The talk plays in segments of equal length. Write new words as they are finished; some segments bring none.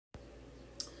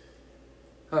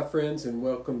Hi friends, and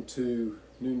welcome to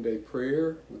Noonday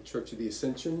Prayer with Church of the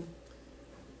Ascension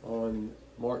on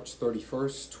March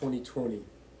 31st, 2020.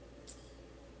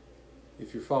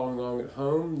 If you're following along at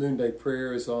home, Noonday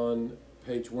Prayer is on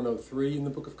page 103 in the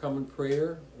Book of Common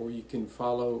Prayer, or you can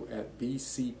follow at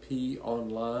BCP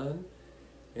Online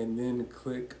and then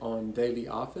click on Daily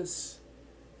Office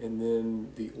and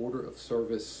then the order of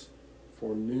service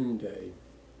for Noonday.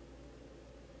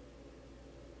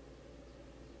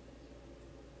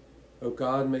 O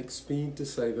God, make speed to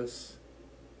save us.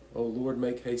 O Lord,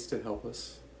 make haste to help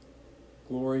us.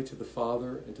 Glory to the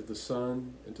Father, and to the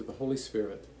Son, and to the Holy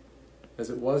Spirit, as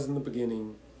it was in the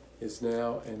beginning, is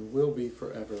now, and will be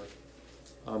forever.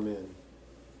 Amen.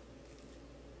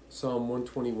 Psalm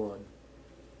 121.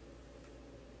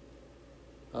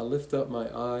 I lift up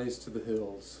my eyes to the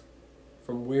hills.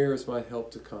 From where is my help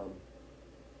to come?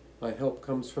 My help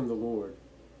comes from the Lord,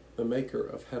 the maker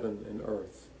of heaven and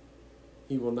earth.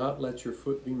 He will not let your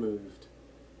foot be moved,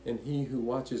 and he who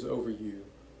watches over you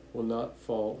will not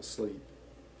fall asleep.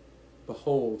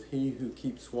 Behold, he who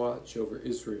keeps watch over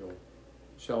Israel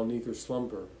shall neither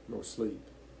slumber nor sleep.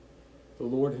 The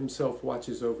Lord himself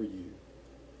watches over you.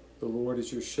 The Lord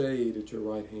is your shade at your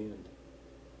right hand,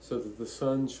 so that the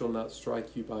sun shall not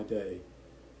strike you by day,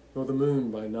 nor the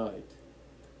moon by night.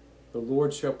 The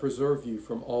Lord shall preserve you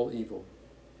from all evil.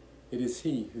 It is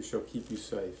he who shall keep you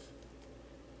safe.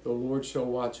 The Lord shall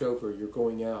watch over your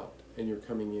going out and your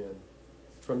coming in,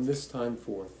 from this time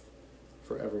forth,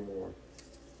 forevermore.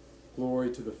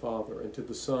 Glory to the Father, and to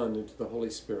the Son, and to the Holy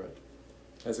Spirit,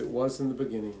 as it was in the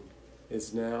beginning,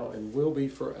 is now, and will be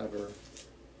forever.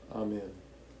 Amen.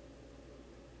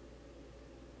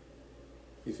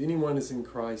 If anyone is in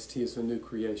Christ, he is a new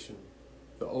creation.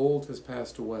 The old has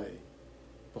passed away.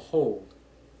 Behold,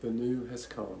 the new has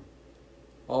come.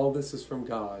 All this is from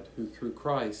God, who through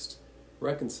Christ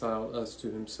reconciled us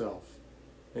to himself,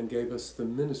 and gave us the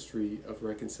ministry of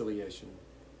reconciliation.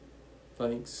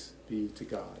 Thanks be to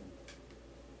God.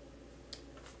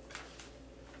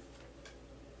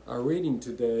 Our reading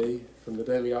today from the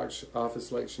Daily Office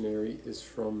Lectionary is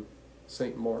from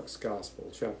St. Mark's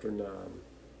Gospel, chapter 9.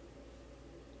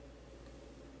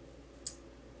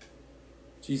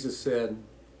 Jesus said,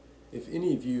 "If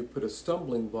any of you put a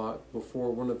stumbling block before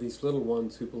one of these little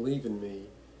ones who believe in me,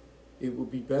 it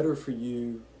would be better for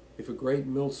you if a great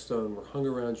millstone were hung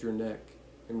around your neck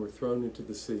and were thrown into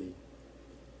the sea.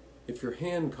 If your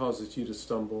hand causes you to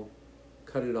stumble,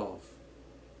 cut it off.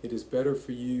 It is better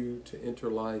for you to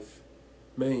enter life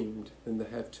maimed than to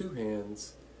have two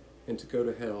hands and to go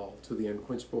to hell, to the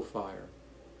unquenchable fire.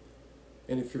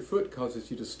 And if your foot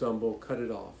causes you to stumble, cut it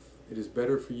off. It is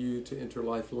better for you to enter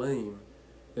life lame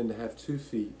than to have 2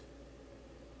 feet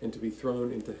and to be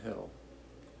thrown into hell.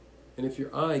 And if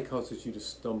your eye causes you to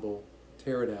stumble,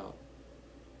 tear it out.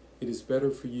 It is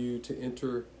better for you to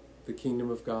enter the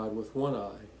kingdom of God with 1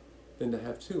 eye than to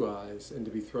have 2 eyes and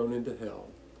to be thrown into hell,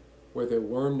 where their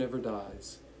worm never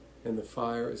dies and the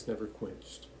fire is never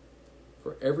quenched.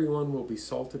 For everyone will be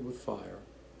salted with fire.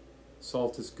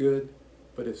 Salt is good,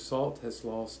 but if salt has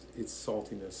lost its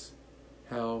saltiness,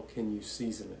 how can you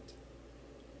season it?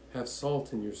 Have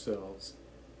salt in yourselves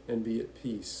and be at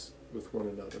peace with one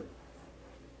another."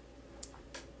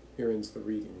 Here ends the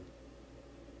reading.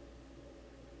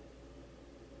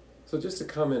 So just to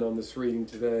comment on this reading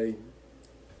today,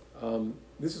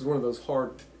 this is one of those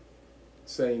hard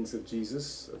sayings of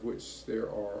Jesus, of which there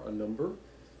are a number.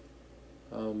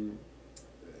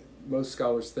 Most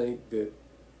scholars think that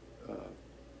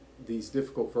these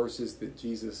difficult verses that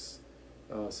Jesus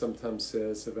sometimes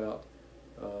says about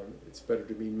it's better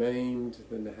to be maimed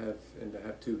than to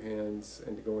have 2 hands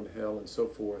and to go into hell and so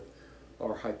forth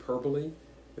are hyperbole,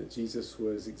 that Jesus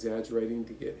was exaggerating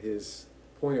to get his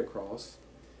point across.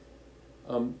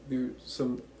 There are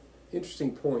some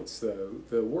interesting points, though.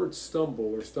 The word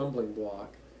stumble or stumbling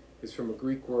block is from a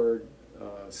Greek word,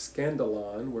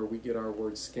 scandalon, where we get our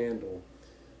word scandal.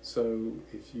 So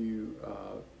if you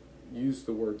use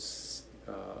the word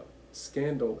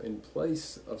scandal in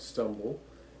place of stumble,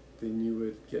 then you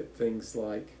would get things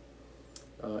like,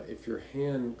 if your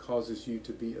hand causes you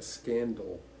to be a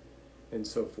scandal, and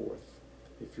so forth.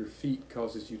 If your feet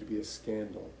causes you to be a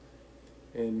scandal.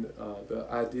 And the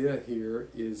idea here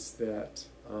is that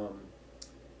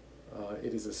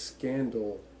it is a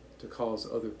scandal to cause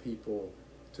other people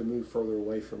to move further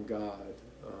away from God.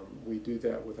 We do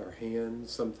that with our hands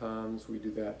sometimes. We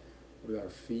do that with our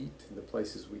feet and the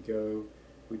places we go.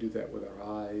 We do that with our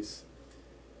eyes.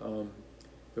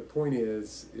 The point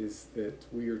is that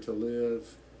we are to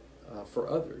live for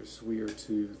others. We are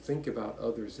to think about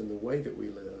others in the way that we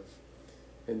live.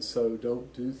 And so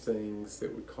don't do things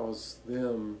that would cause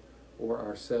them or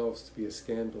ourselves to be a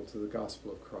scandal to the gospel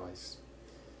of Christ.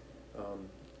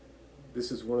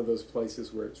 This is one of those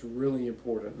places where it's really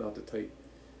important not to take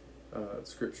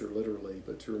Scripture literally,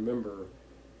 but to remember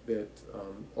that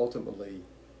ultimately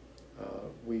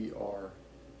we are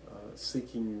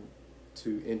seeking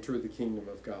to enter the kingdom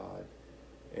of God,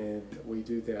 and we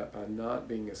do that by not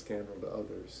being a scandal to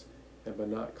others and by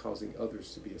not causing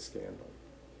others to be a scandal.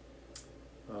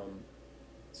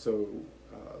 So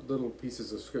little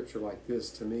pieces of Scripture like this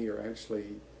to me are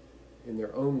actually in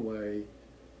their own way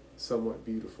somewhat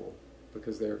beautiful,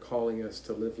 because they are calling us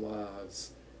to live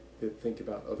lives that think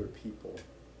about other people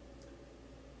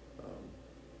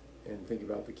and think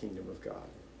about the kingdom of God.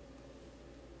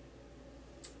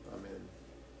 Amen.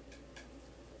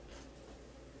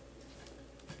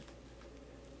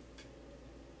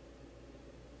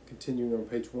 Continuing on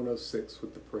page 106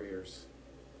 with the prayers.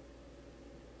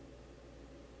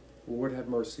 Lord, have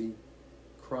mercy.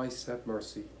 Christ, have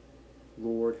mercy.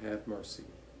 Lord, have mercy.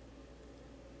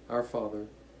 Our Father,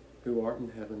 who art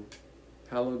in heaven,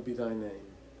 hallowed be thy name.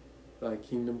 Thy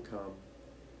kingdom come,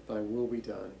 thy will be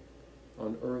done,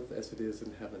 on earth as it is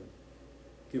in heaven.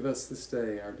 Give us this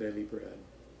day our daily bread,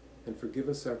 and forgive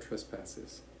us our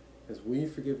trespasses, as we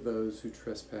forgive those who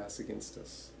trespass against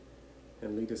us.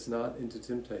 And lead us not into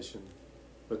temptation,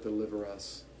 but deliver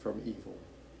us from evil.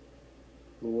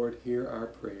 Lord, hear our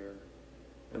prayer,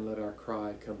 and let our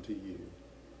cry come to you.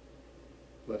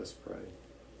 Let us pray.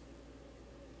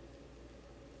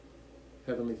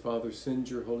 Heavenly Father,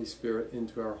 send your Holy Spirit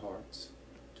into our hearts,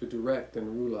 to direct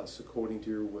and rule us according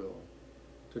to your will,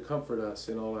 to comfort us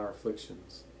in all our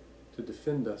afflictions, to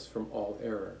defend us from all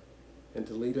error, and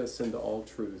to lead us into all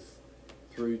truth,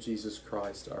 through Jesus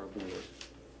Christ our Lord.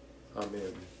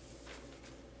 Amen.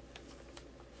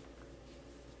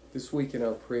 This week in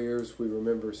our prayers, we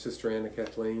remember Sister Anna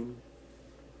Kathleen,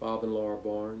 Bob and Laura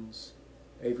Barnes,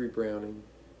 Avery Browning,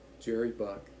 Jerry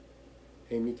Buck,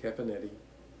 Amy Capinetti,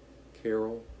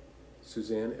 Carol,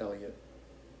 Suzanne Elliott,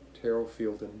 Terrell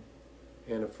Fielden,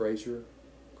 Anna Frazier,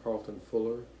 Carlton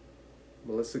Fuller,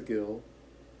 Melissa Gill,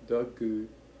 Doug Good,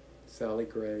 Sally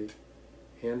Gray,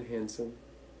 Ann Hansen,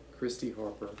 Christy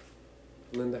Harper,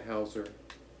 Linda Hauser,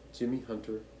 Jimmy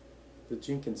Hunter, the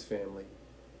Jenkins family,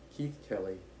 Keith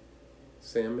Kelly,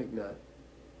 Sam McNutt,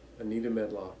 Anita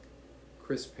Medlock,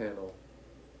 Chris Pannell,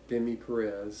 Demi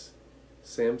Perez,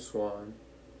 Sam Swan,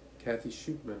 Kathy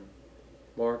Schupman,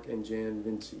 Mark and Jan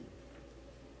Vinci.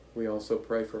 We also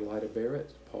pray for Lyda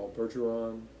Barrett, Paul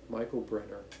Bergeron, Michael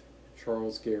Brenner,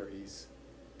 Charles Garys,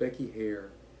 Becky Hare,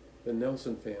 the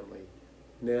Nelson family,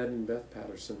 Ned and Beth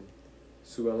Patterson,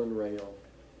 Sue Ellen Rail,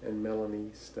 and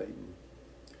Melanie Staten.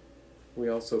 We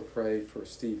also pray for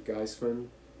Steve Geisman,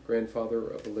 grandfather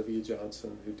of Olivia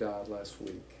Johnson, who died last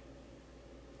week.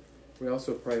 We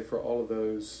also pray for all of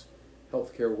those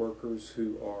healthcare workers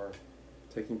who are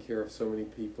taking care of so many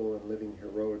people and living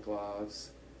heroic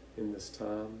lives in this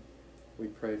time. We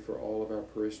pray for all of our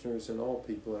parishioners and all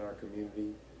people in our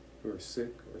community who are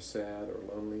sick or sad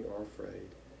or lonely or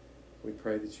afraid. We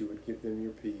pray that you would give them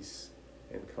your peace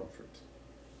and comfort.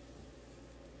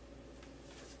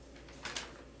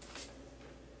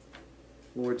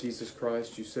 Lord Jesus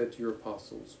Christ, you said to your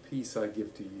apostles, "Peace I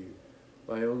give to you,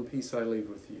 my own peace I leave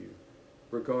with you.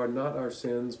 Regard not our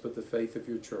sins, but the faith of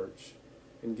your church,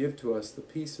 and give to us the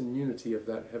peace and unity of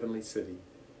that heavenly city,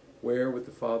 where with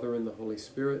the Father and the Holy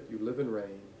Spirit you live and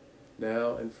reign,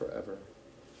 now and forever.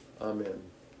 Amen."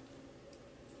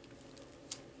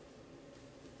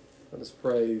 Let us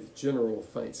pray the general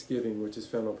thanksgiving, which is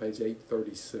found on page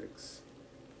 836.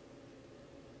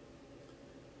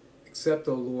 Accept,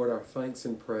 O Lord, our thanks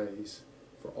and praise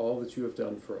for all that you have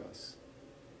done for us.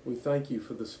 We thank you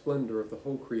for the splendor of the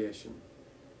whole creation,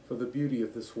 for the beauty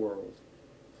of this world,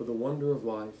 for the wonder of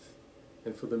life,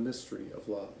 and for the mystery of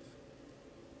love.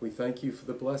 We thank you for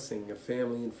the blessing of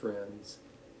family and friends,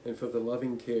 and for the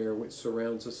loving care which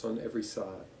surrounds us on every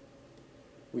side.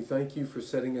 We thank you for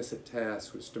setting us at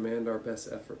tasks which demand our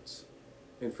best efforts,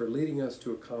 and for leading us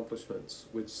to accomplishments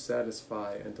which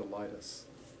satisfy and delight us.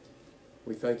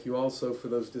 We thank you also for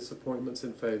those disappointments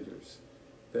and failures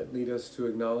that lead us to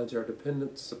acknowledge our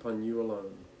dependence upon you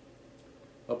alone.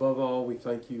 Above all, we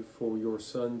thank you for your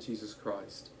Son, Jesus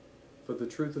Christ, for the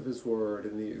truth of his word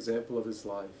and the example of his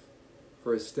life,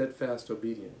 for his steadfast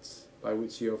obedience, by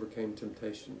which he overcame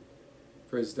temptation,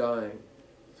 for his dying,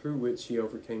 through which he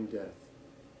overcame death,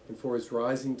 and for his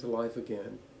rising to life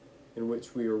again, in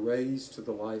which we are raised to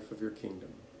the life of your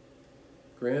kingdom.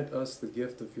 Grant us the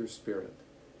gift of your Spirit,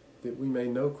 that we may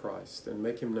know Christ and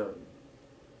make him known,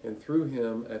 and through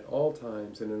him at all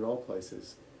times and in all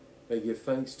places may give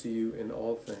thanks to you in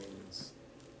all things.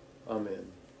 Amen.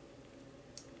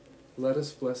 Let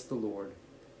us bless the Lord.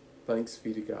 Thanks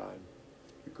be to God.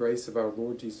 The grace of our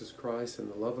Lord Jesus Christ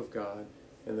and the love of God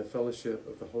and the fellowship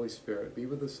of the Holy Spirit be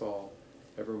with us all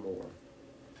evermore.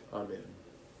 Amen.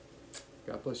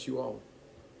 God bless you all.